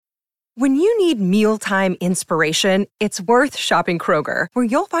When you need mealtime inspiration, it's worth shopping Kroger, where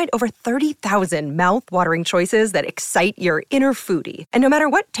you'll find over 30,000 mouth-watering choices that excite your inner foodie. And no matter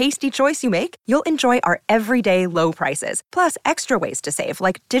what tasty choice you make, you'll enjoy our everyday low prices, plus extra ways to save,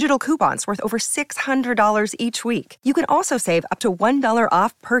 like digital coupons worth over $600 each week. You can also save up to $1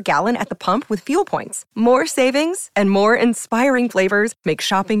 off per gallon at the pump with fuel points. More savings and more inspiring flavors make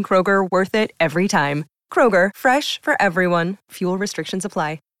shopping Kroger worth it every time. Kroger, fresh for everyone. Fuel restrictions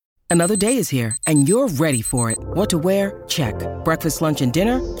apply. Another day is here, and you're ready for it. What to wear? Check. Breakfast, lunch, and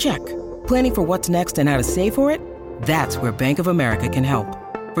dinner? Check. Planning for what's next and how to save for it? That's where Bank of America can help.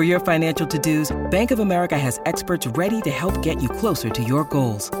 For your financial to-dos, Bank of America has experts ready to help get you closer to your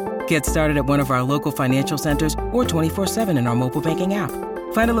goals. Get started at one of our local financial centers or 24/7 in our mobile banking app.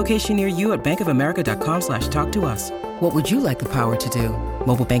 Find a location near you at bankofamerica.com/talktous. What would you like the power to do?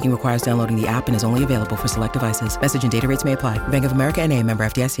 Mobile banking requires downloading the app and is only available for select devices. Message and data rates may apply. Bank of America N.A., member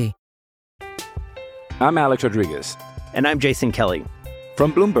FDIC. I'm Alex Rodriguez. And I'm Jason Kelly.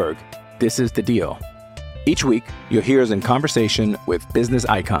 From Bloomberg, this is The Deal. Each week, you'll hear us in conversation with business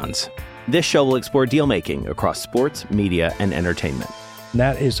icons. This show will explore deal-making across sports, media, and entertainment.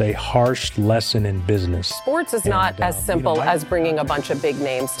 That is a harsh lesson in business. Sports is not as simple as bringing a bunch of big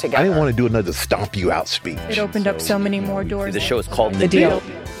names together. I didn't want to do another stomp you out speech. It opened up so many more doors. The show is called The Deal.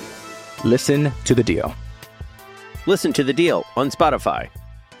 Listen to The Deal. Listen to The Deal on Spotify.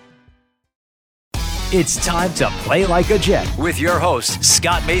 It's time to play like a Jet with your host,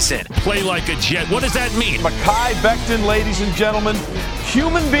 Scott Mason. Play like a Jet. What does that mean? Mekhi Becton, ladies and gentlemen.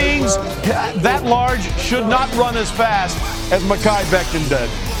 Human beings that large should not run as fast as Mekhi Becton did.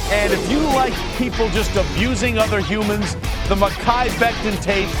 And if you like people just abusing other humans, the Mekhi Becton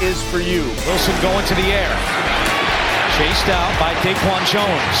tape is for you. Wilson going to the air. Chased out by Daquan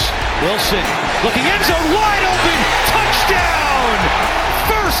Jones. Wilson looking end zone wide open. Touchdown!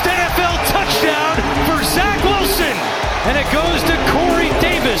 First NFL touchdown for Zach Wilson. And it goes to Corey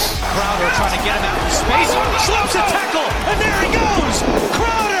Davis. Crowder trying to get him out in space. Slips a tackle. And there he goes.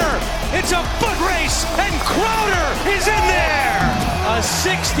 Crowder. It's a foot race. And Crowder is in there. A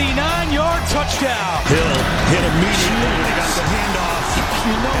 69-yard touchdown. Hill hit immediately when he got the handoff.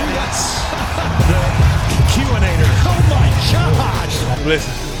 You know that's the Q-inator. Oh my gosh.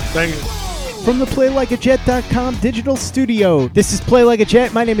 Listen, thank you. From the PlayLikeAJet.com digital studio, this is Play Like a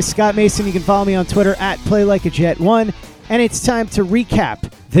Jet. My name is Scott Mason. You can follow me on Twitter at PlayLikeAJet1. And it's time to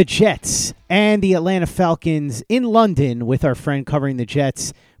recap the Jets and the Atlanta Falcons in London with our friend covering the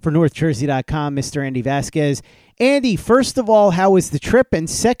Jets for NorthJersey.com, Mr. Andy Vasquez. Andy, first of all, how was the trip? And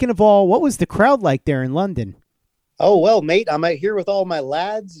second of all, what was the crowd like there in London? Oh, well, mate, I'm out here with all my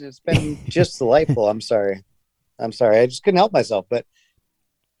lads. It's been just delightful. I'm sorry. I just couldn't help myself. But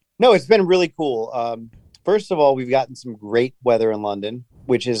no, it's been really cool. First of all, we've gotten some great weather in London,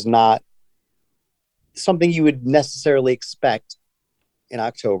 which is not something you would necessarily expect in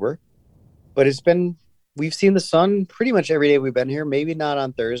October. But we've seen the sun pretty much every day we've been here. Maybe not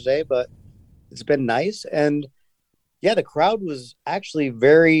on Thursday, but it's been nice. And yeah, the crowd was actually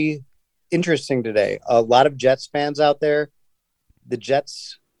very interesting today. A lot of Jets fans out there. The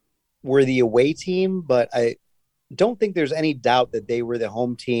Jets were the away team, but I don't think there's any doubt that they were the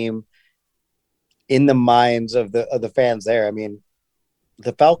home team in the minds of the fans there. I mean,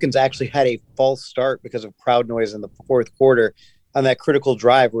 the Falcons actually had a false start because of crowd noise in the fourth quarter on that critical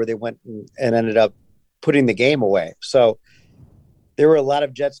drive where they went and ended up putting the game away. So there were a lot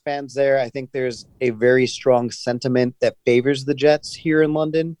of Jets fans there. I think there's a very strong sentiment that favors the Jets here in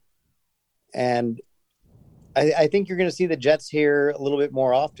London. And I think you're going to see the Jets here a little bit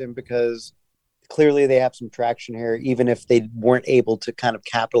more often because clearly they have some traction here, even if they weren't able to kind of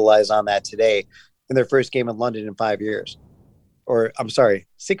capitalize on that today in their first game in London in 5 years. Or, I'm sorry,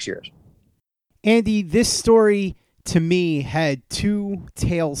 6 years. Andy, this story to me had two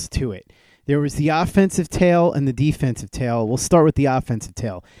tails to it. There was the offensive tail and the defensive tail. We'll start with the offensive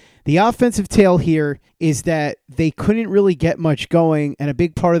tail. The offensive tail here is that they couldn't really get much going, and a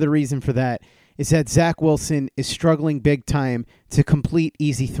big part of the reason for that is that Zach Wilson is struggling big time to complete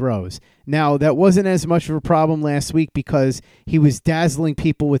easy throws. Now, that wasn't as much of a problem last week because he was dazzling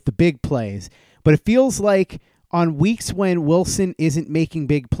people with the big plays, but it feels like on weeks when Wilson isn't making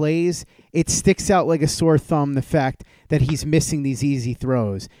big plays, it sticks out like a sore thumb, the fact that he's missing these easy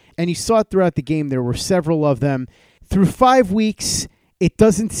throws. And you saw it throughout the game. There were several of them. Through 5 weeks, it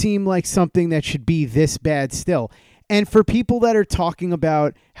doesn't seem like something that should be this bad still. And for people that are talking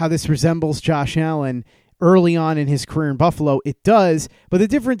about how this resembles Josh Allen early on in his career in Buffalo. It does, but the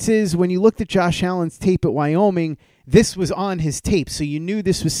difference is when you looked at Josh Allen's tape at Wyoming, this was on his tape, so you knew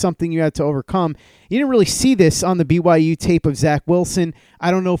this was something you had to overcome. You didn't really see this on the BYU tape of Zach Wilson.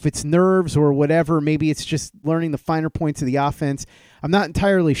 I don't know if it's nerves or whatever. Maybe it's just learning the finer points of the offense. I'm not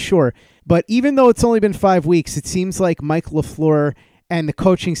entirely sure. But even though it's only been 5 weeks, it seems like Mike LaFleur and the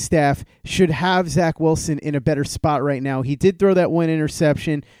coaching staff should have Zach Wilson in a better spot right now. He did throw that one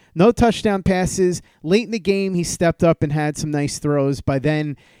interception. No touchdown passes. Late in the game, he stepped up and had some nice throws. By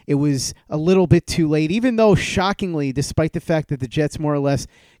then, it was a little bit too late, even though, shockingly, despite the fact that the Jets more or less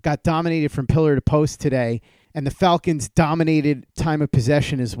got dominated from pillar to post today, and the Falcons dominated time of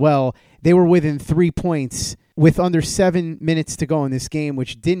possession as well, they were within 3 points with under 7 minutes to go in this game,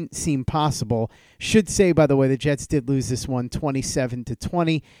 which didn't seem possible. Should say, by the way, the Jets did lose this one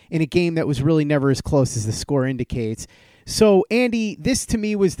 27-20 in a game that was really never as close as the score indicates. So, Andy, this to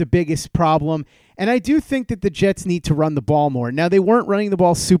me was the biggest problem, and I do think that the Jets need to run the ball more. Now, they weren't running the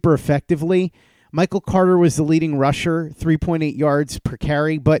ball super effectively. Michael Carter was the leading rusher, 3.8 yards per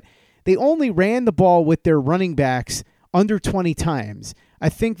carry, but they only ran the ball with their running backs under 20 times. I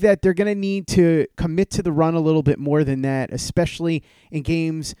think that they're going to need to commit to the run a little bit more than that, especially in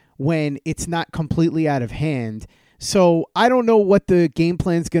games when it's not completely out of hand. So I don't know what the game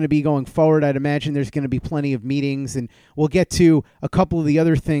plan is going to be going forward. I'd imagine there's going to be plenty of meetings, and we'll get to a couple of the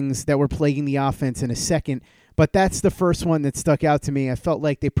other things that were plaguing the offense in a second. But that's the first one that stuck out to me. I felt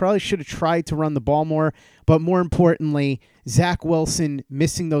like they probably should have tried to run the ball more, but more importantly, Zach Wilson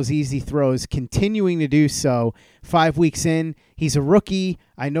missing those easy throws, continuing to do so 5 weeks in. He's a rookie.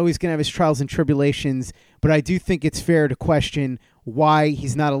 I know he's going to have his trials and tribulations, but I do think it's fair to question why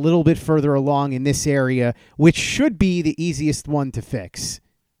he's not a little bit further along in this area, which should be the easiest one to fix.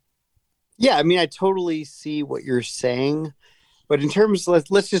 Yeah, I mean, I totally see what you're saying, but in terms,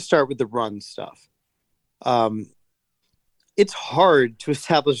 let's just start with the run stuff. It's hard to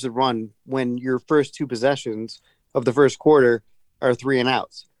establish the run when your first 2 possessions of the first quarter are 3 and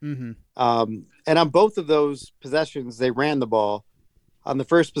outs. Mm-hmm. And on both of those possessions, they ran the ball. On the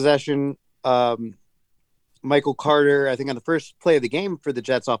first possession, Michael Carter, I think on the first play of the game for the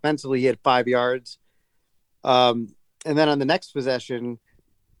Jets offensively, he had 5 yards. And then on the next possession,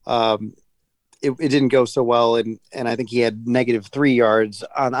 it didn't go so well. And I think he had -3 yards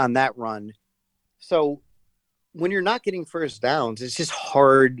on that run. So when you're not getting first downs, it's just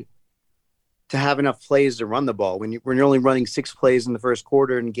hard to have enough plays to run the ball. When you're only running 6 plays in the first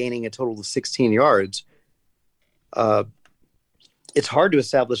quarter and gaining a total of 16 yards, it's hard to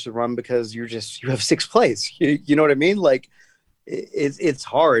establish the run because you have 6 plays. You know what I mean? Like it's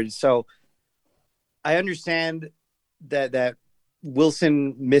hard. So I understand that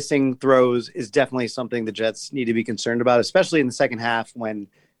Wilson missing throws is definitely something the Jets need to be concerned about, especially in the second half when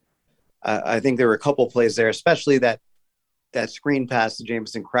I think there were a couple plays there, especially that screen pass to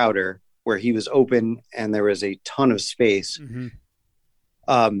Jamison Crowder where he was open and there was a ton of space. Mm-hmm.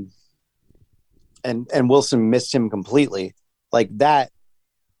 And Wilson missed him completely. Like that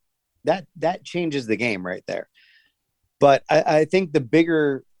changes the game right there. But I think the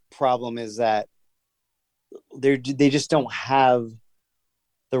bigger problem is that they just don't have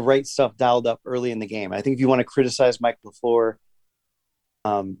the right stuff dialed up early in the game. I think if you want to criticize Mike LaFleur,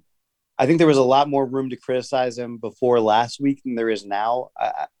 I think there was a lot more room to criticize him before last week than there is now.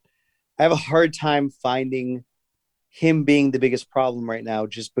 I have a hard time finding him being the biggest problem right now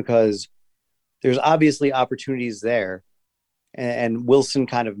just because there's obviously opportunities there and Wilson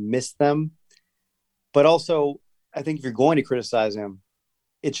kind of missed them. But also, I think if you're going to criticize him,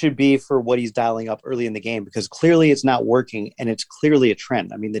 it should be for what he's dialing up early in the game because clearly it's not working and it's clearly a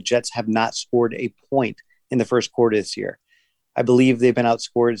trend. I mean, the Jets have not scored a point in the first quarter this year. I believe they've been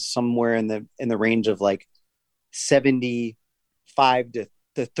outscored somewhere in the range of like 75 to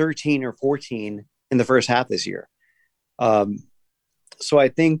 13 or 14 in the first half this year. So I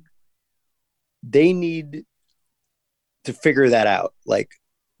think they need to figure that out. Like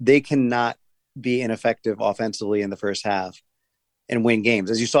they cannot be ineffective offensively in the first half and win games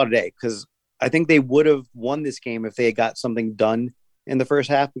as you saw today. Because I think they would have won this game if they had got something done in the first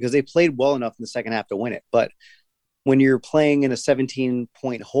half because they played well enough in the second half to win it. But when you're playing in a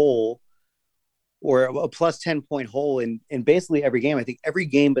 17-point hole or a plus 10-point hole in basically every game, I think every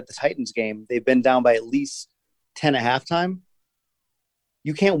game but the Titans game, they've been down by at least 10 at halftime.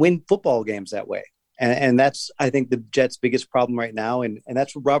 You can't win football games that way. And that's, I think, the Jets' biggest problem right now. And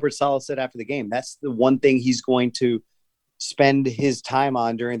that's what Robert Saleh said after the game. That's the one thing he's going to spend his time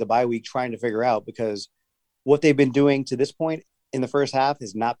on during the bye week trying to figure out because what they've been doing to this point in the first half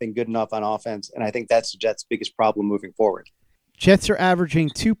has not been good enough on offense. And I think that's the Jets' biggest problem moving forward. Jets are averaging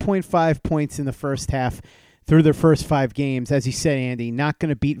 2.5 points in the first half through their first 5 games. As you said, Andy, not going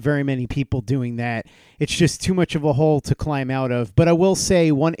to beat very many people doing that. It's just too much of a hole to climb out of. But I will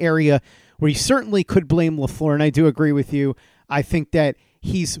say one area where you certainly could blame LaFleur, and I do agree with you. I think that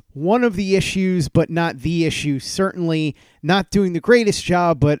he's one of the issues, but not the issue. Certainly not doing the greatest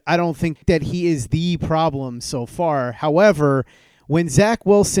job, but I don't think that he is the problem so far. However, when Zach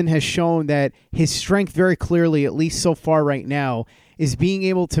Wilson has shown that his strength very clearly, at least so far right now, is being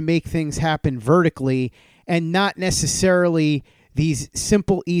able to make things happen vertically and not necessarily these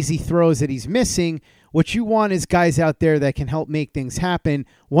simple, easy throws that he's missing, what you want is guys out there that can help make things happen.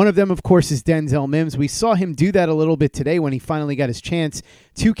 One of them, of course, is Denzel Mims. We saw him do that a little bit today when he finally got his chance.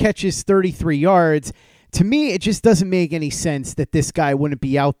 2 catches, 33 yards. To me, it just doesn't make any sense that this guy wouldn't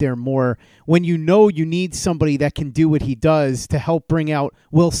be out there more when you know you need somebody that can do what he does to help bring out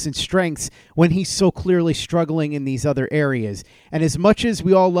Wilson's strengths when he's so clearly struggling in these other areas. And as much as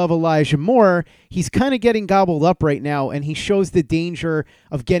we all love Elijah Moore, he's kind of getting gobbled up right now, and he shows the danger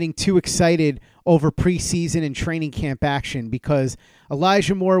of getting too excited over preseason and training camp action because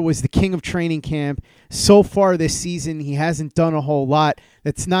Elijah Moore was the king of training camp. So far this season, he hasn't done a whole lot.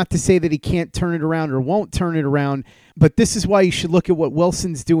 That's not to say that he can't turn it around or won't turn it around, but this is why you should look at what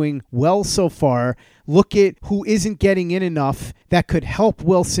Wilson's doing well so far. Look at who isn't getting in enough that could help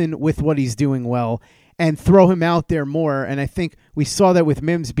Wilson with what he's doing well and throw him out there more. And I think we saw that with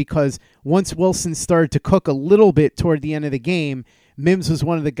Mims because once Wilson started to cook a little bit toward the end of the game, Mims was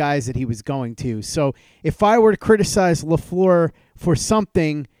one of the guys that he was going to. So if I were to criticize LaFleur for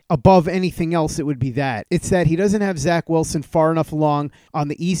something above anything else, it would be that. It's that he doesn't have Zach Wilson far enough along on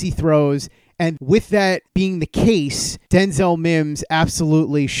the easy throws. And with that being the case, Denzel Mims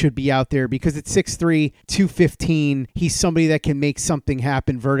absolutely should be out there because at 6'3", 215, he's somebody that can make something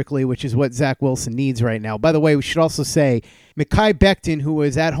happen vertically, which is what Zach Wilson needs right now. By the way, we should also say Mekhi Becton, who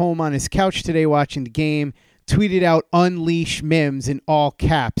was at home on his couch today watching the game, tweeted out "Unleash Mims" in all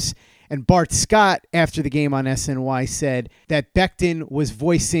caps. And Bart Scott, after the game on SNY, said that Becton was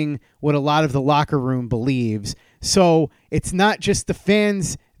voicing what a lot of the locker room believes. So it's not just the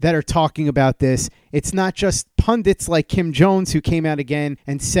fans that are talking about this. It's not just pundits like Kim Jones who came out again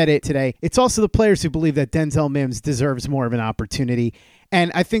and said it today. It's also the players who believe that Denzel Mims deserves more of an opportunity.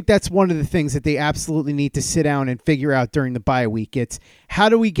 And I think that's one of the things that they absolutely need to sit down and figure out during the bye week. It's how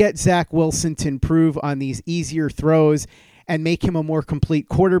do we get Zach Wilson to improve on these easier throws and make him a more complete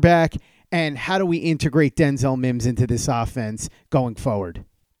quarterback? And how do we integrate Denzel Mims into this offense going forward?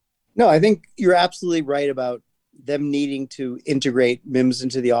 No, I think you're absolutely right about them needing to integrate Mims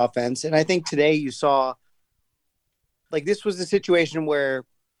into the offense. And I think today you saw, like, this was a situation where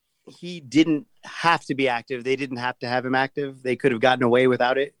he didn't have to be active. They didn't have to have him active. They could have gotten away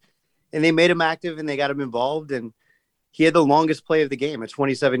without it. And they made him active and they got him involved. And he had the longest play of the game, a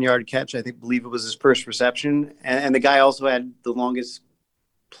 27-yard catch. I believe it was his first reception. And the guy also had the longest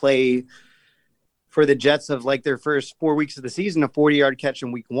play for the Jets of like their first 4 weeks of the season, a 40-yard catch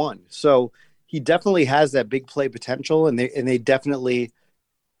in week 1. So he definitely has that big play potential, and they definitely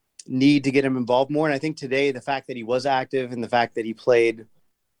need to get him involved more. And I think today, the fact that he was active and the fact that he played,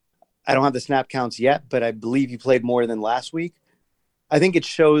 I don't have the snap counts yet, but I believe he played more than last week. I think it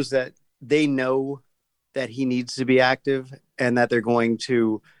shows that they know that he needs to be active and that they're going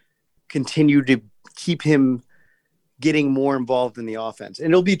to continue to keep him getting more involved in the offense. And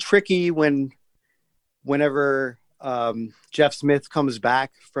it'll be tricky whenever Jeff Smith comes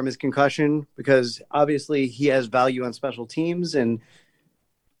back from his concussion, because obviously he has value on special teams, and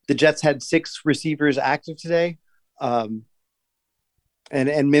the Jets had 6 receivers active today. And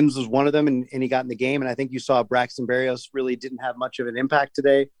Mims was one of them, and he got in the game. And I think you saw Braxton Berrios really didn't have much of an impact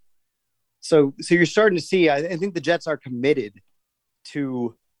today. So you're starting to see, I think the Jets are committed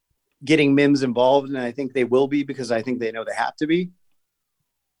to getting Mims involved, and I think they will be because I think they know they have to be.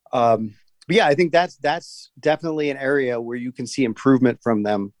 But yeah, I think that's definitely an area where you can see improvement from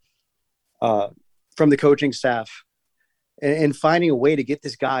them, from the coaching staff, and finding a way to get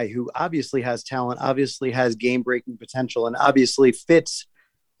this guy who obviously has talent, obviously has game-breaking potential, and obviously fits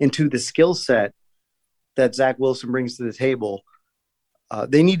into the skill set that Zach Wilson brings to the table.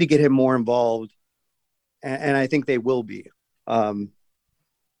 They need to get him more involved, and I think they will be.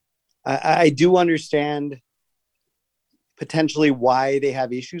 I do understand potentially why they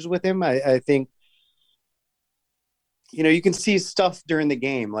have issues with him. I think, you can see stuff during the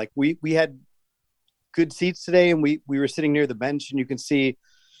game. Like we had good seats today, and we were sitting near the bench, and you can see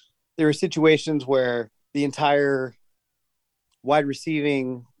there were situations where the entire wide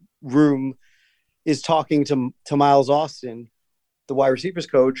receiving room is talking to Miles Austin, the wide receivers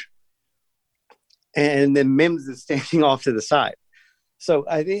coach, and then Mims is standing off to the side. So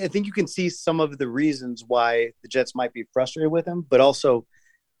I think you can see some of the reasons why the Jets might be frustrated with him, but also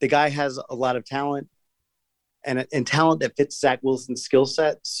the guy has a lot of talent and talent that fits Zach Wilson's skill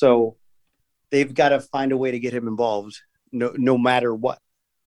set. So they've got to find a way to get him involved no matter what.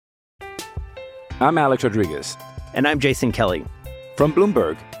 I'm Alex Rodriguez. And I'm Jason Kelly. From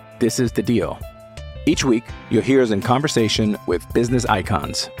Bloomberg, this is The Deal. Each week, you'll hear us in conversation with business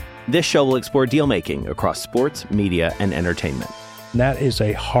icons. This show will explore deal-making across sports, media, and entertainment. That is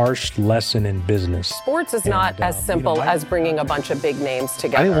a harsh lesson in business. Sports is not as simple as bringing a bunch of big names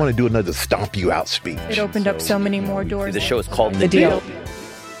together. I didn't want to do another stomp you out speech. It opened up so many more doors. The show is called The Deal.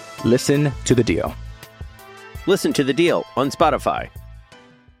 Listen to The Deal. Listen to The Deal on Spotify.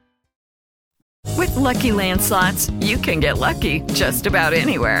 With Lucky Land Slots, you can get lucky just about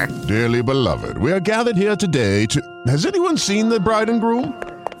anywhere. Dearly beloved, we are gathered here today to... Has anyone seen the bride and groom?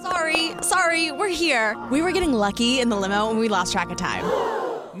 Sorry, we're here. We were getting lucky in the limo and we lost track of time.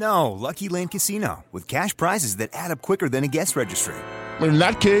 No, Lucky Land Casino, with cash prizes that add up quicker than a guest registry. In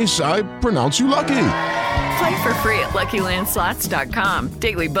that case, I pronounce you lucky. Play for free at LuckyLandSlots.com.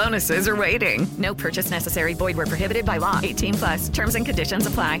 Daily bonuses are waiting. No purchase necessary. Void where prohibited by law. 18+. Terms and conditions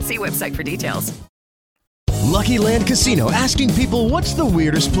apply. See website for details. Lucky Land Casino, asking people, what's the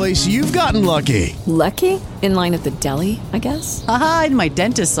weirdest place you've gotten lucky? Lucky? In line at the deli, I guess? Aha, in my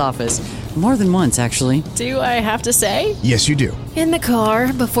dentist's office. More than once, actually. Do I have to say? Yes, you do. In the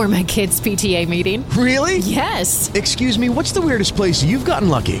car before my kids' PTA meeting. Really? Yes. Excuse me, what's the weirdest place you've gotten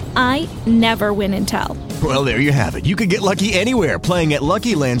lucky? I never win and tell. Well, there you have it. You can get lucky anywhere, playing at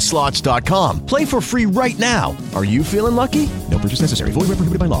LuckyLandSlots.com. Play for free right now. Are you feeling lucky? No purchase necessary. Void where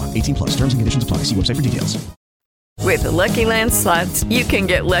prohibited by law. 18+. Terms and conditions apply. See website for details. With the Lucky Land Slots, you can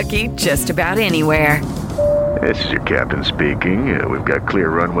get lucky just about anywhere. This is your captain speaking. We've got clear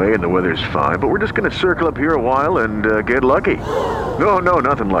runway and the weather's fine, but we're just going to circle up here a while and get lucky. No,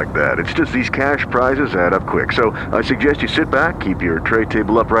 nothing like that. It's just these cash prizes add up quick. So I suggest you sit back, keep your tray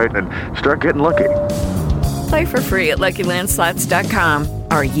table upright, and start getting lucky. Play for free at LuckyLandSlots.com.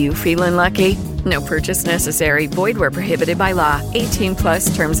 Are you feeling lucky? No purchase necessary. Void where prohibited by law.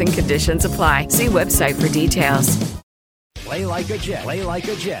 18+ terms and conditions apply. See website for details. Play like a Jet. Play like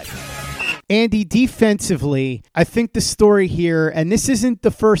a Jet. Andy, defensively, I think the story here, and this isn't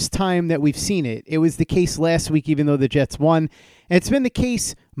the first time that we've seen it. It was the case last week, even though the Jets won. And it's been the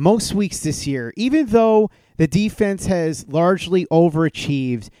case most weeks this year. Even though the defense has largely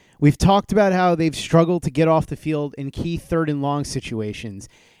overachieved, we've talked about how they've struggled to get off the field in key third and long situations.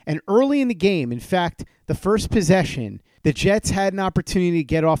 And early in the game, in fact, the first possession, the Jets had an opportunity to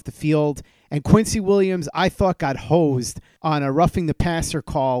get off the field, and Quincy Williams, I thought, got hosed on a roughing the passer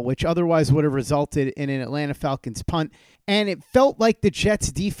call, which otherwise would have resulted in an Atlanta Falcons punt. And it felt like the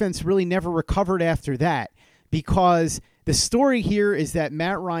Jets defense really never recovered after that, because the story here is that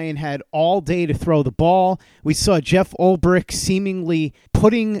Matt Ryan had all day to throw the ball. We saw Jeff Ulbrich seemingly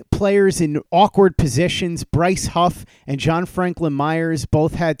putting players in awkward positions. Bryce Huff and John Franklin Myers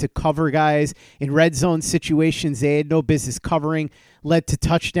both had to cover guys in red zone situations they had no business covering, led to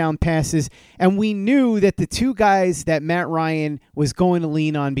touchdown passes. And we knew that the two guys that Matt Ryan was going to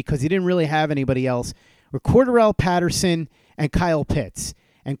lean on, because he didn't really have anybody else, were Cordarrelle Patterson and Kyle Pitts.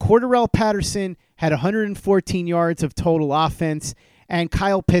 And Cordarrelle Patterson had 114 yards of total offense, and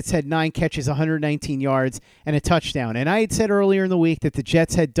Kyle Pitts had 9 catches, 119 yards, and a touchdown. And I had said earlier in the week that the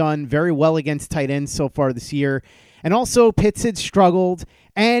Jets had done very well against tight ends so far this year. And also, Pitts had struggled,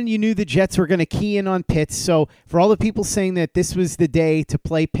 and you knew the Jets were going to key in on Pitts. So for all the people saying that this was the day to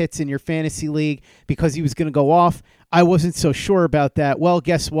play Pitts in your fantasy league because he was going to go off, I wasn't so sure about that. Well,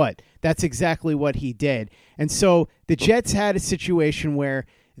 guess what? That's exactly what he did. And so the Jets had a situation where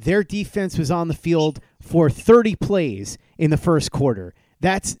their defense was on the field for 30 plays in the first quarter.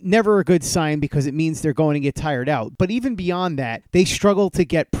 That's never a good sign, because it means they're going to get tired out. But even beyond that, they struggled to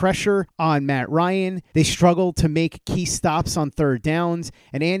get pressure on Matt Ryan. They struggled to make key stops on third downs.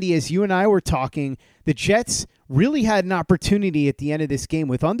 And Andy, as you and I were talking, the Jets really had an opportunity at the end of this game.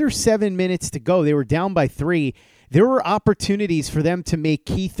 With under 7 minutes to go, they were down by 3. There were opportunities for them to make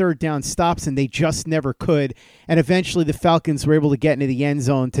key third down stops, and they just never could. And eventually the Falcons were able to get into the end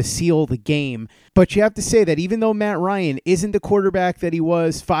zone to seal the game. But you have to say that even though Matt Ryan isn't the quarterback that he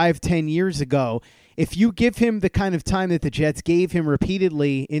was 5-10 years ago, if you give him the kind of time that the Jets gave him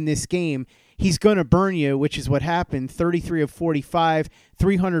repeatedly in this game, he's going to burn you, which is what happened. 33 of 45,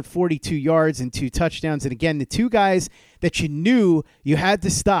 342 yards and 2 touchdowns. And again, the two guys that you knew you had to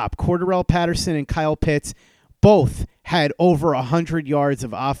stop, Cordarrelle Patterson and Kyle Pitts, both had over 100 yards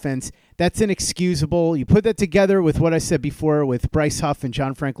of offense. That's inexcusable. You put that together with what I said before with Bryce Huff and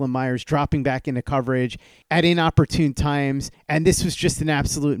John Franklin Myers dropping back into coverage at inopportune times, and this was just an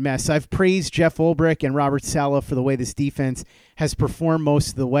absolute mess. I've praised Jeff Ulbrich and Robert Saleh for the way this defense has performed most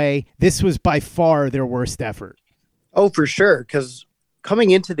of the way. This was by far their worst effort. Oh, for sure, because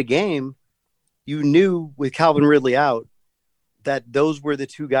coming into the game, you knew with Calvin Ridley out that those were the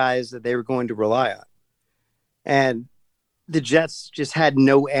two guys that they were going to rely on. And the Jets just had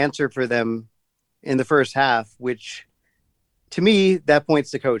no answer for them in the first half, which to me, that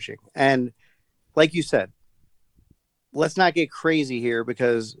points to coaching. And like you said, let's not get crazy here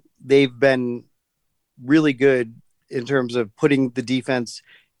because they've been really good in terms of putting the defense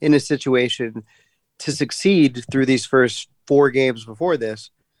in a situation to succeed through these first 4 games before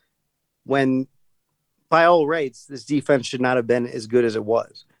this, when by all rights, this defense should not have been as good as it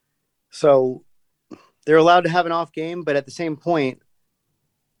was. So they're allowed to have an off game, but at the same point,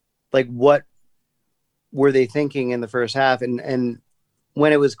 like, what were they thinking in the first half? And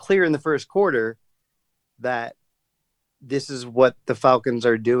when it was clear in the first quarter that this is what the Falcons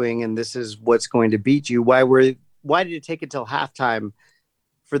are doing and this is what's going to beat you, why did it take until halftime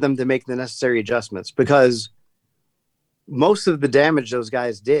for them to make the necessary adjustments? Because most of the damage those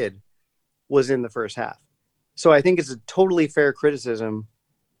guys did was in the first half. So I think it's a totally fair criticism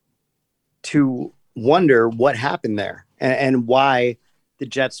to wonder what happened there and why the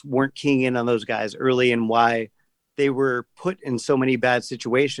Jets weren't keying in on those guys early and why they were put in so many bad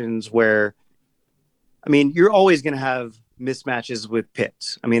situations where, I mean, you're always going to have mismatches with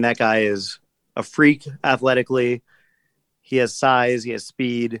Pitts. I mean, that guy is a freak athletically. He has size, he has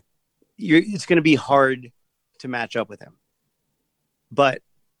speed. It's going to be hard to match up with him. But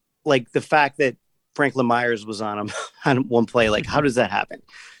like the fact that Franklin Myers was on him on one play, like how does that happen?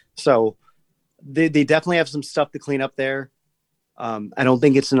 So they definitely have some stuff to clean up there. I don't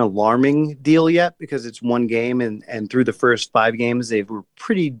think it's an alarming deal yet because it's one game and through the first 5 games, they were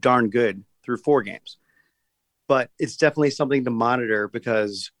pretty darn good through 4 games. But it's definitely something to monitor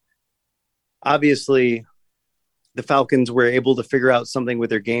because obviously the Falcons were able to figure out something with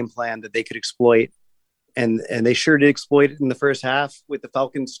their game plan that they could exploit. And they sure did exploit it in the first half with the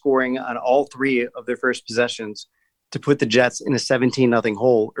Falcons scoring on all 3 of their first possessions to put the Jets in a 17-0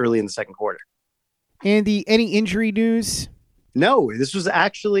 hole early in the second quarter. Andy, any injury news? No, this was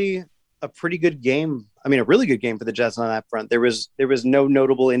actually a pretty good game. I mean, a really good game for the Jets on that front. There was no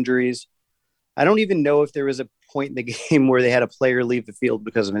notable injuries. I don't even know if there was a point in the game where they had a player leave the field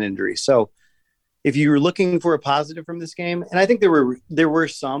because of an injury. So if you were looking for a positive from this game, and I think there were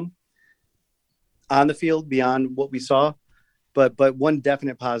some on the field beyond what we saw, but one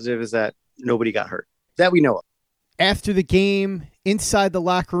definite positive is that nobody got hurt that we know of. After the game, inside the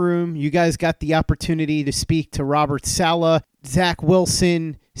locker room, you guys got the opportunity to speak to Robert Saleh, Zach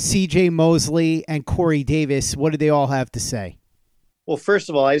Wilson, C.J. Mosley, and Corey Davis. What did they all have to say? Well, first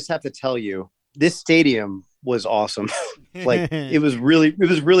of all, I just have to tell you, this stadium was awesome. Like it was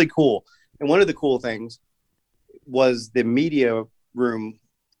really cool. And one of the cool things was the media room.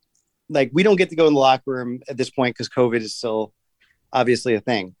 Like we don't get to go in the locker room at this point because COVID is still obviously a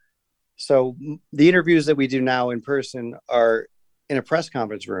thing. So the interviews that we do now in person are in a press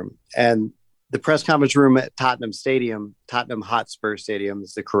conference room, and the press conference room at Tottenham Hotspur Stadium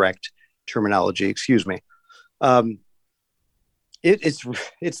is the correct terminology. Excuse me.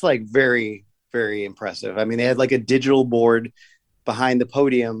 It's like very, very impressive. I mean, they had like a digital board behind the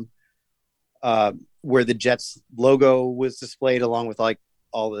podium where the Jets logo was displayed along with like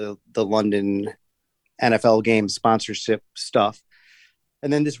all the London NFL game sponsorship stuff.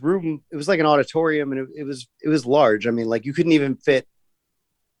 And then this room, it was like an auditorium and it was large. I mean, like you couldn't even fit,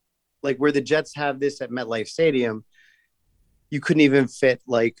 like where the Jets have this at MetLife Stadium, you couldn't even fit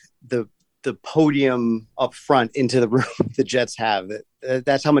like the podium up front into the room the Jets have.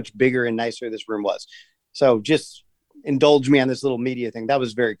 That's how much bigger and nicer this room was. So just indulge me on this little media thing. That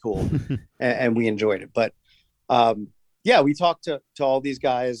was very cool. and we enjoyed it. But yeah, we talked to all these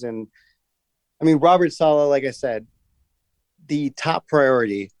guys. And I mean, Robert Saleh, like I said, the top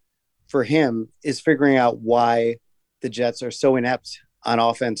priority for him is figuring out why the Jets are so inept on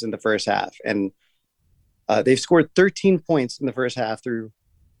offense in the first half. And they've scored 13 points in the first half through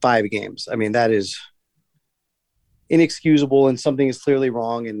 5 games. I mean, that is inexcusable and something is clearly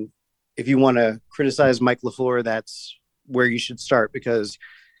wrong. And if you want to criticize Mike LaFleur, that's where you should start because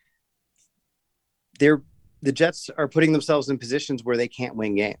the Jets are putting themselves in positions where they can't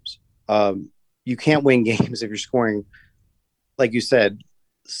win games. You can't win games if you're scoring, like you said,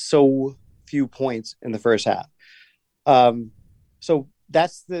 so few points in the first half. So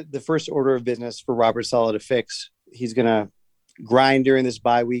that's the first order of business for Robert Saleh to fix. He's going to grind during this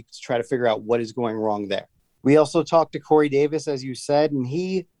bye week to try to figure out what is going wrong there. We also talked to Corey Davis, as you said, and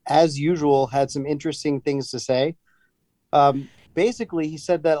he, as usual, had some interesting things to say. Basically, he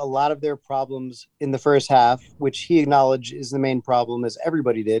said that a lot of their problems in the first half, which he acknowledged is the main problem, as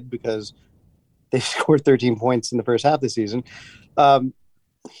everybody did, because they scored 13 points in the first half this season.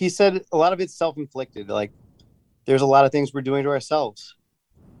 He said a lot of it's self-inflicted. Like, there's a lot of things we're doing to ourselves.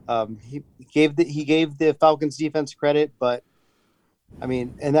 He gave the Falcons defense credit, but I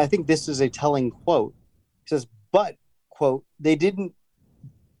mean, and I think this is a telling quote. He says, but, quote, they didn't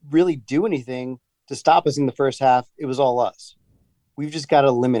really do anything to stop us in the first half. It was all us. We've just got to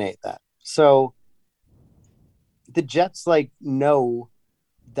eliminate that. So the Jets know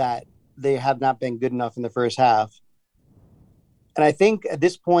that they have not been good enough in the first half. And I think at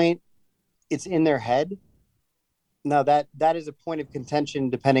this point it's in their head. Now that is a point of contention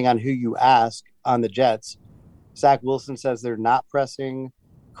depending on who you ask on the Jets. Zach Wilson says they're not pressing.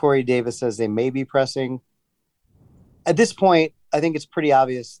 Corey Davis says they may be pressing. At this point, I think it's pretty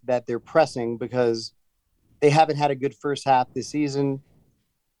obvious that they're pressing because they haven't had a good first half this season.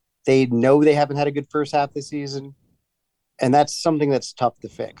 They know they haven't had a good first half this season. And that's something that's tough to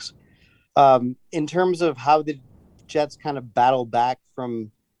fix. In terms of how the Jets kind of battle back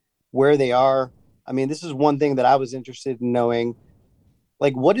from where they are, I mean, this is one thing that I was interested in knowing.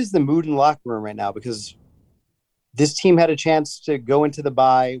 What is the mood in the locker room right now? Because this team had a chance to go into the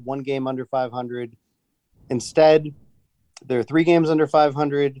bye, 1 game under 500. Instead, they're 3 games under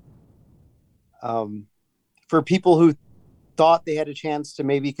 500. For people who thought they had a chance to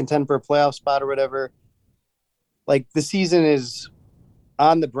maybe contend for a playoff spot or whatever, the season is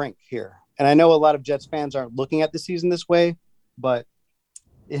on the brink here. And I know a lot of Jets fans aren't looking at the season this way, but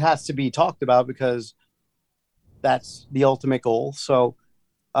it has to be talked about because that's the ultimate goal. So,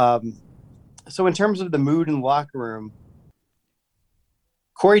 in terms of the mood in the locker room,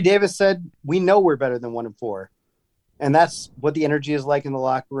 Corey Davis said, we know we're better than 1-4. And that's what the energy is like in the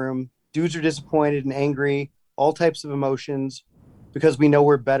locker room. Dudes are disappointed and angry, all types of emotions, because we know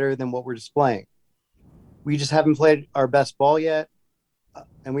we're better than what we're displaying. We just haven't played our best ball yet,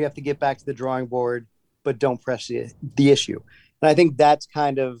 and we have to get back to the drawing board, but don't press the issue. And I think that's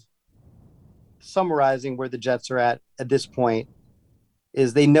kind of summarizing where the Jets are at this point,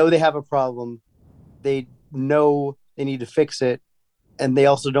 is they know they have a problem. They know they need to fix it, and they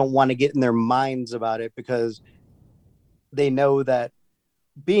also don't want to get in their minds about it because they know that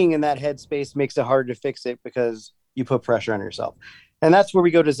being in that headspace makes it harder to fix it because you put pressure on yourself. And that's where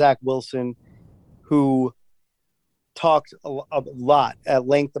we go to Zach Wilson, who talked a lot at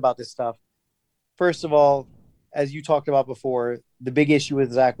length about this stuff. First of all, as you talked about before, the big issue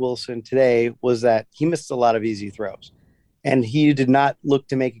with Zach Wilson today was that he missed a lot of easy throws. And he did not look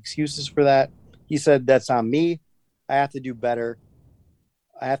to make excuses for that. He said, that's on me. I have to do better.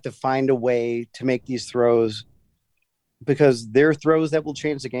 I have to find a way to make these throws because they're throws that will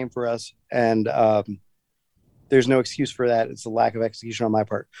change the game for us. And there's no excuse for that. It's a lack of execution on my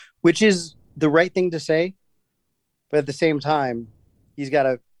part, which is the right thing to say. But at the same time, he's got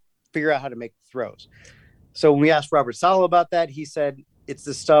to figure out how to make the throws. So when we asked Robert Saleh about that, he said it's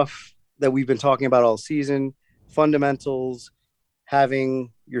the stuff that we've been talking about all season, fundamentals,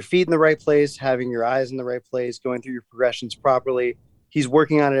 having your feet in the right place, having your eyes in the right place, going through your progressions properly. He's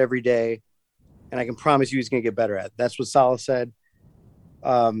working on it every day, and I can promise you he's going to get better at it. That's what Saleh said.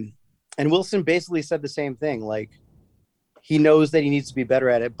 And Wilson basically said the same thing. He knows that he needs to be better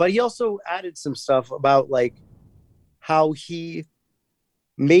at it, but he also added some stuff about how he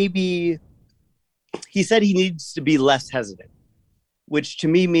said he needs to be less hesitant, which to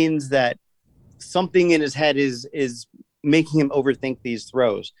me means that something in his head is making him overthink these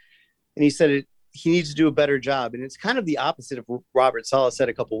throws. And he said he needs to do a better job. And it's kind of the opposite of what Robert Saleh said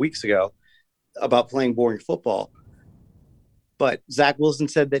a couple weeks ago about playing boring football. But Zach Wilson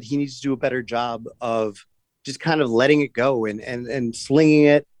said that he needs to do a better job of just kind of letting it go and slinging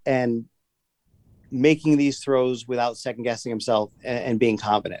it and making these throws without second guessing himself and being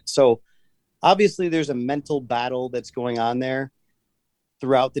confident. So obviously there's a mental battle that's going on there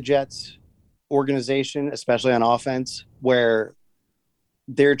throughout the Jets organization, especially on offense, where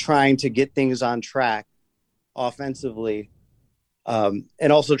they're trying to get things on track offensively,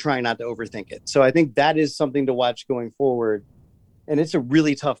 and also trying not to overthink it. So I think that is something to watch going forward. And it's a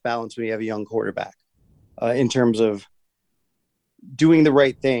really tough balance when you have a young quarterback in terms of doing the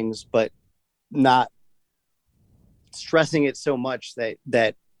right things, but not stressing it so much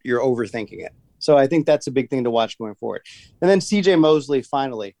that you're overthinking it. So I think that's a big thing to watch going forward. And then CJ Mosley,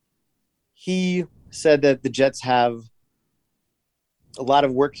 finally, he said that the Jets have a lot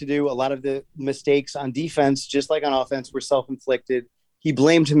of work to do. A lot of the mistakes on defense, just like on offense, were self-inflicted. He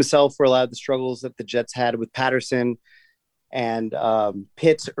blamed himself for a lot of the struggles that the Jets had with Patterson and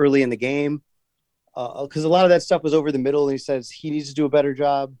Pitts early in the game, because a lot of that stuff was over the middle, and he says he needs to do a better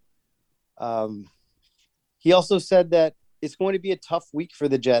job. He also said that it's going to be a tough week for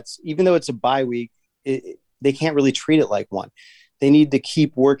the Jets. Even though it's a bye week, they can't really treat it like one. They need to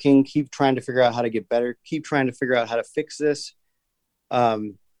keep working, keep trying to figure out how to get better, keep trying to figure out how to fix this.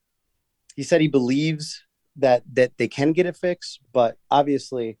 He said he believes that they can get it fixed, but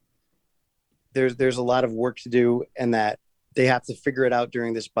obviously there's a lot of work to do, and that they have to figure it out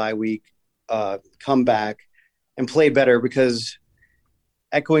during this bye week, come back and play better, because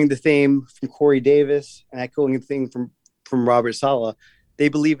echoing the theme from Corey Davis and echoing the thing from Robert Saleh, they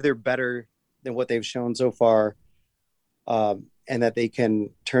believe they're better than what they've shown so far, and that they can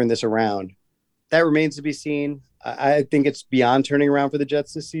turn this around. That remains to be seen. I think it's beyond turning around for the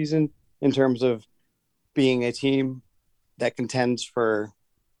Jets this season in terms of being a team that contends for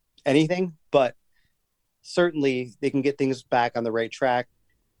anything, but certainly they can get things back on the right track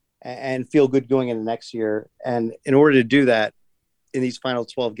and feel good going into next year. And in order to do that, in these final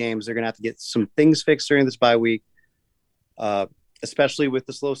 12 games, they're going to have to get some things fixed during this bye week, especially with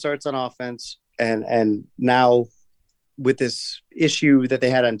the slow starts on offense. And now with this issue that they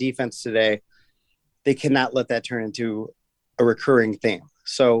had on defense today, they cannot let that turn into a recurring theme.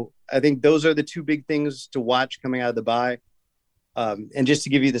 So I think those are the two big things to watch coming out of the bye. And just to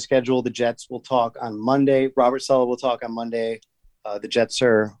give you the schedule, the Jets will talk on Monday. Robert Saleh will talk on Monday. The Jets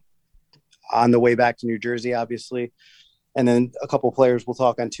are on the way back to New Jersey, obviously. And then a couple of players will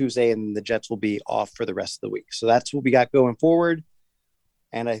talk on Tuesday, and the Jets will be off for the rest of the week. So that's what we got going forward.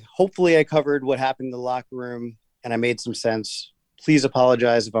 And hopefully I covered what happened in the locker room and I made some sense. Please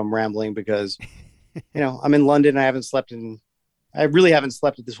apologize if I'm rambling, because, I'm in London. I really haven't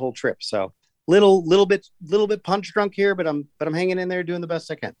slept this whole trip. So little bit punch drunk here, but I'm hanging in there doing the best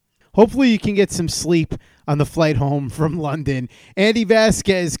I can. Hopefully you can get some sleep on the flight home from London. Andy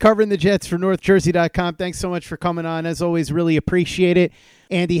Vasquez covering the Jets for NorthJersey.com. Thanks so much for coming on. As always, really appreciate it.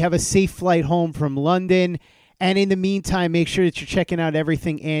 Andy, have a safe flight home from London. And in the meantime, make sure that you're checking out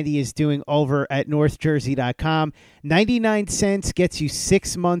everything Andy is doing over at NorthJersey.com. 99 cents gets you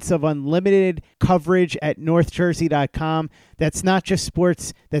 6 months of unlimited coverage at NorthJersey.com. That's not just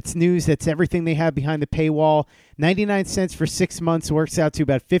sports, that's news, that's everything they have behind the paywall. 99 cents for 6 months works out to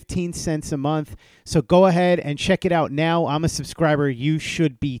about 15 cents a month. So go ahead and check it out now. I'm a subscriber. You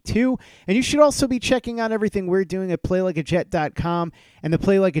should be too. And you should also be checking out everything we're doing at PlayLikeAJet.com and the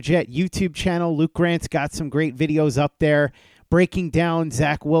Play Like a Jet YouTube channel. Luke Grant's got some great videos up there, breaking down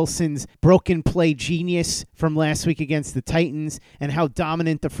Zach Wilson's broken play genius from last week against the Titans and how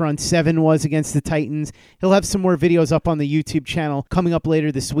dominant the front seven was against the Titans. He'll have some more videos up on the YouTube channel coming up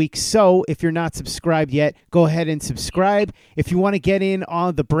later this week. So if you're not subscribed yet, go ahead and subscribe. If you want to get in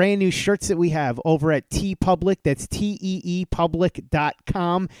on the brand new shirts that we have over at TeePublic, that's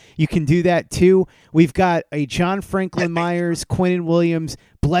teepublic.com. You can do that too. We've got a John Franklin Myers, Quinnen Williams,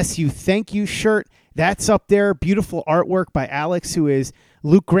 Bless You, Thank You shirt. That's up there. Beautiful artwork by Alex, who is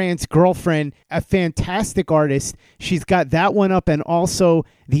Luke Grant's girlfriend, a fantastic artist. She's got that one up, and also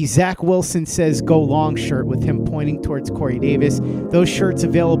the Zach Wilson Says Go Long shirt with him pointing towards Corey Davis. Those shirts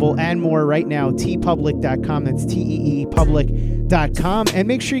available and more right now, teepublic.com. That's teepublic.com. And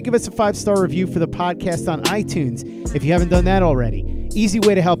make sure you give us a 5-star review for the podcast on iTunes if you haven't done that already. Easy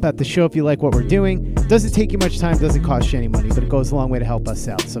way to help out the show if you like what we're doing. Doesn't take you much time, doesn't cost you any money, but it goes a long way to help us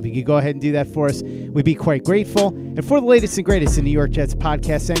out. So if you could go ahead and do that for us, we'd be quite grateful. And for the latest and greatest in New York Jets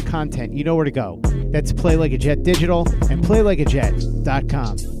podcasts and content, you know where to go. That's Play Like a Jet Digital and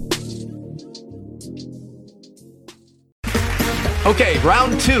PlayLikeAJet.com. Okay,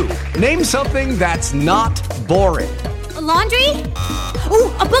 round 2. Name something that's not boring. A laundry?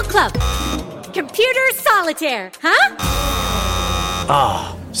 Ooh, a book club. Computer solitaire, huh?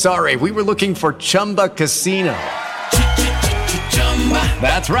 Ah, oh, sorry, we were looking for Chumba Casino.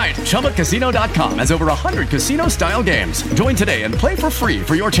 That's right, ChumbaCasino.com has over 100 casino-style games. Join today and play for free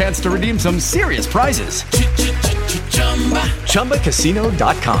for your chance to redeem some serious prizes.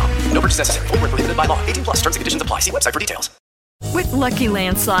 ChumbaCasino.com. No purchase necessary. Void where prohibited by law. 18+ terms and conditions apply. See website for details. With Lucky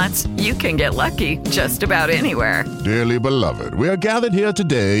Land Slots, you can get lucky just about anywhere. Dearly beloved, we are gathered here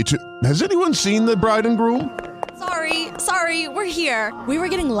today to... Has anyone seen the bride and groom? Sorry, we're here. We were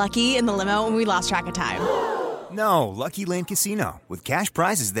getting lucky in the limo and we lost track of time. No, Lucky Land Casino, with cash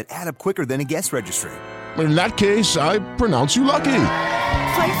prizes that add up quicker than a guest registry. In that case, I pronounce you lucky.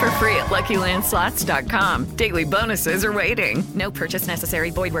 Play for free at LuckyLandSlots.com. Daily bonuses are waiting. No purchase necessary.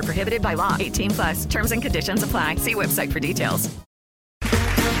 Void where prohibited by law. 18+. Terms and conditions apply. See website for details.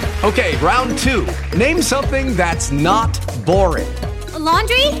 Okay, round two. Name something that's not boring. A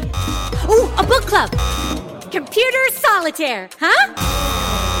laundry? Ooh, a book club. Computer solitaire, huh?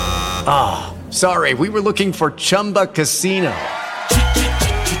 Ah, oh, sorry, we were looking for Chumba Casino.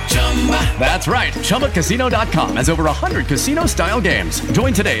 That's right, ChumbaCasino.com has over 100 casino-style games.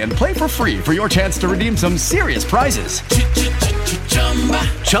 Join today and play for free for your chance to redeem some serious prizes.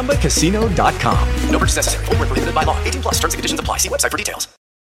 ChumbaCasino.com. No purchase necessary. Void where prohibited by law. 18+. Terms and conditions apply. See website for details.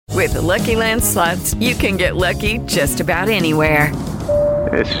 With the Lucky Land Slots, you can get lucky just about anywhere.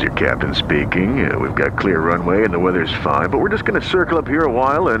 This is your captain speaking. We've got clear runway and the weather's fine, but we're just going to circle up here a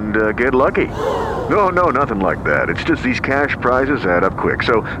while and get lucky. No, nothing like that. It's just these cash prizes add up quick.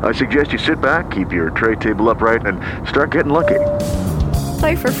 So I suggest you sit back, keep your tray table upright, and start getting lucky.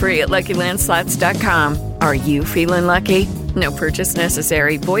 Play for free at LuckyLandSlots.com. Are you feeling lucky? No purchase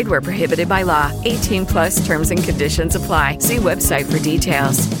necessary. Void where prohibited by law. 18+ terms and conditions apply. See website for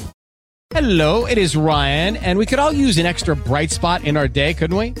details. Hello, it is Ryan, and we could all use an extra bright spot in our day,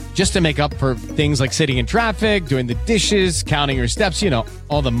 couldn't we? Just to make up for things like sitting in traffic, doing the dishes, counting your steps,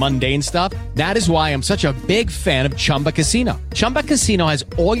 all the mundane stuff. That is why I'm such a big fan of Chumba Casino. Chumba Casino has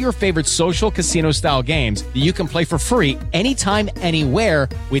all your favorite social casino-style games that you can play for free anytime, anywhere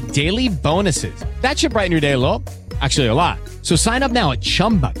with daily bonuses. That should brighten your day a little. Actually, a lot. So sign up now at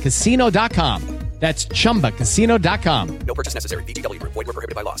ChumbaCasino.com. That's ChumbaCasino.com. No purchase necessary. VGW Group. Void where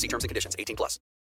prohibited by law. See terms and conditions. 18+.